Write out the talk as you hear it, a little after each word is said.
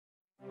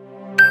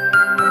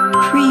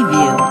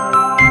Preview.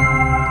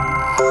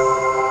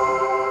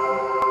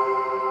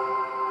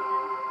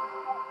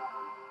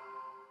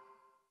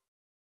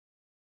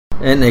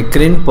 An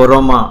Eccrine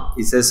Poroma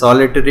is a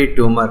solitary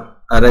tumor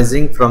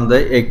arising from the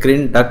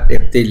eccrine duct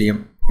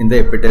epithelium in the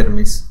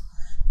epidermis.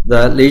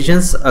 The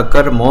lesions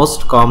occur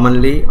most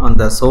commonly on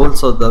the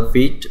soles of the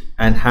feet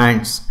and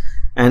hands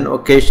and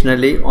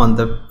occasionally on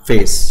the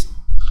face.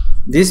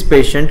 This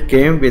patient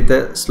came with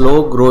a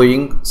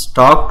slow-growing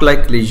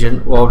stalk-like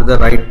lesion over the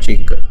right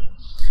cheek.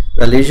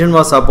 The lesion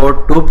was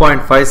about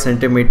 2.5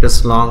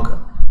 cm long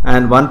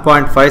and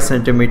 1.5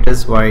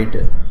 cm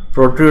wide,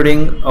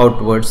 protruding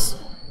outwards.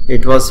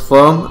 It was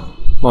firm,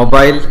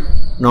 mobile,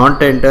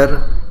 non-tender,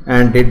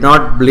 and did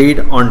not bleed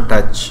on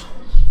touch.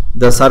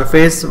 The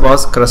surface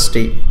was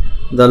crusty.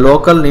 The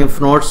local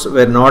lymph nodes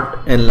were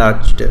not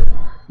enlarged.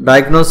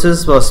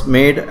 Diagnosis was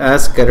made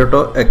as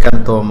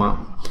Hidroacanthoma.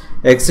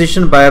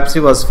 Excision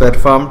biopsy was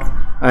performed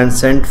and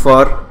sent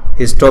for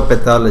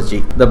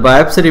histopathology. The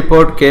biopsy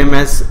report came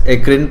as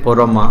Eccrine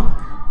Poroma.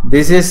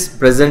 This is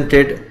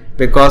presented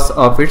because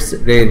of its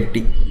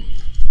rarity.